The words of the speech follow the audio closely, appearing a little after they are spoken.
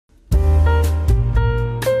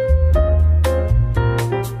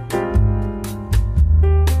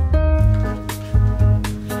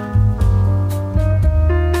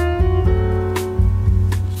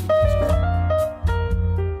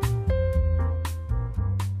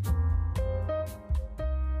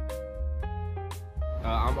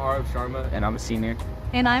I'm Arv Sharma, and I'm a senior.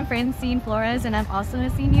 And I'm Francine Flores, and I'm also a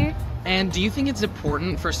senior. And do you think it's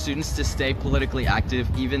important for students to stay politically active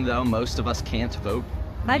even though most of us can't vote?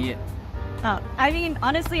 I mean,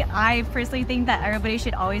 honestly, I personally think that everybody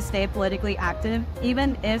should always stay politically active,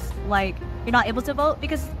 even if, like, you're not able to vote,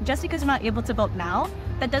 because just because you're not able to vote now,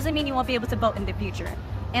 that doesn't mean you won't be able to vote in the future.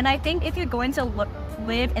 And I think if you're going to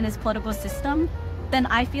live in this political system, then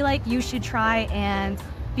I feel like you should try and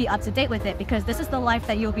be up to date with it, because this is the life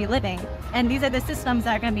that you'll be living. And these are the systems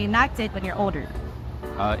that are going to be enacted when you're older.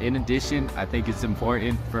 In addition, I think it's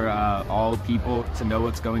important for all people to know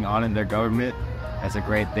what's going on in their government. That's a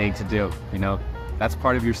great thing to do, you know? That's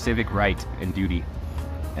part of your civic right and duty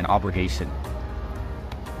and obligation.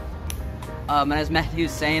 My name is Matthew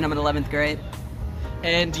Hussein, I'm in 11th grade.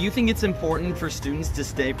 And do you think it's important for students to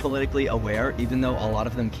stay politically aware even though a lot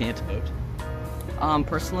of them can't vote?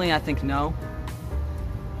 Personally, I think no.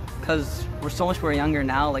 Because we're so much more younger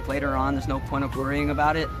now, like later on, there's no point of worrying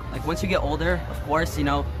about it. Like once you get older, of course, you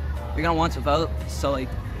know, you're gonna want to vote, so like,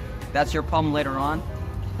 that's your problem later on.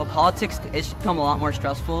 But politics, it's become a lot more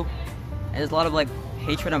stressful. And there's a lot of like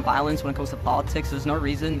hatred and violence when it comes to politics. There's no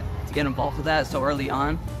reason to get involved with that so early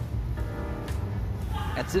on.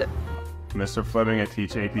 That's it. Mr. Fleming, I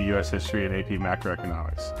teach AP US History and AP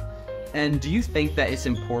Macroeconomics. And do you think that it's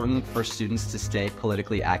important for students to stay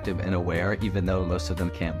politically active and aware even though most of them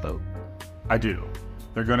can't vote? I do.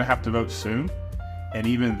 They're going to have to vote soon. And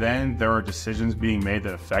even then, there are decisions being made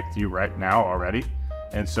that affect you right now already.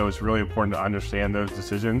 And so it's really important to understand those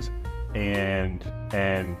decisions and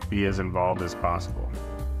be as involved as possible.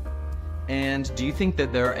 And do you think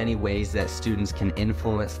that there are any ways that students can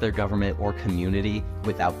influence their government or community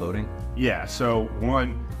without voting? Yeah, so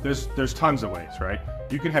one, there's tons of ways, right?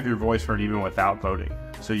 You can have your voice heard even without voting.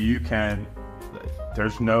 So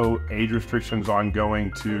there's no age restrictions on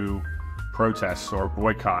going to protests or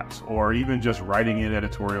boycotts or even just writing in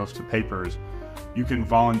editorials to papers. You can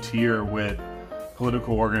volunteer with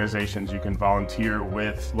political organizations, you can volunteer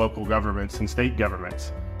with local governments and state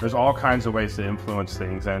governments. There's all kinds of ways to influence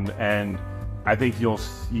things, and I think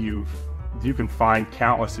you can find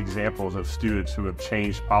countless examples of students who have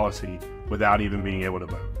changed policy without even being able to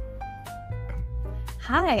vote.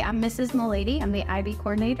 Hi, I'm Mrs. Mulady. I'm the IB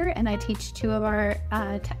coordinator, and I teach 2 of our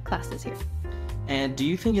tech classes here. And do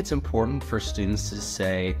you think it's important for students to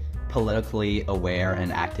stay politically aware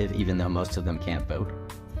and active even though most of them can't vote?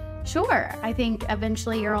 Sure. I think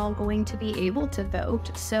eventually you're all going to be able to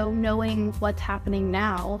vote, so knowing what's happening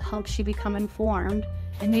now helps you become informed.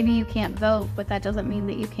 And maybe you can't vote, but that doesn't mean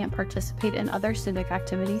that you can't participate in other civic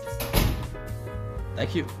activities.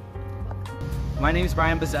 Thank you. My name is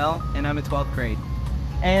Brian Bazell, and I'm in 12th grade.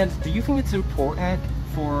 And do you think it's important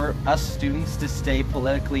for us students to stay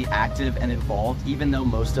politically active and involved even though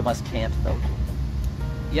most of us can't vote?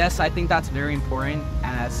 Yes, I think that's very important,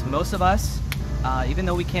 as most of us, even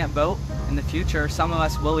though we can't vote in the future, some of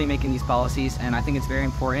us will be making these policies, and I think it's very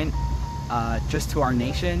important just to our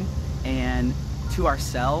nation and to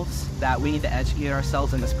ourselves that we need to educate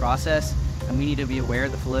ourselves in this process, and we need to be aware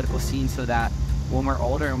of the political scene so that when we're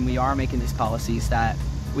older and we are making these policies that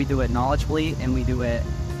we do it knowledgeably and we do it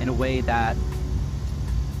in a way that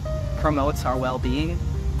promotes our well-being.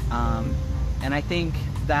 And I think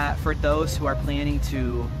that for those who are planning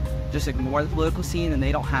to just ignore the political scene and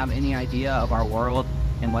they don't have any idea of our world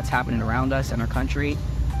and what's happening around us and our country,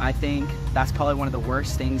 I think that's probably one of the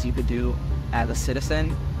worst things you could do as a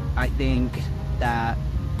citizen. I think that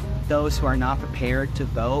those who are not prepared to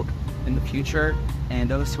vote in the future and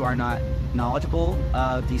those who are not knowledgeable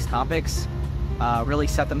of these topics really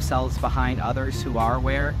set themselves behind others who are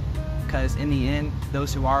aware, because in the end,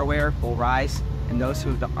 those who are aware will rise and those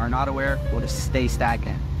who are not aware will just stay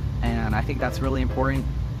stagnant. And I think that's really important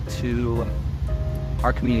to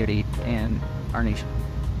our community and our nation.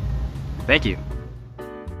 Thank you.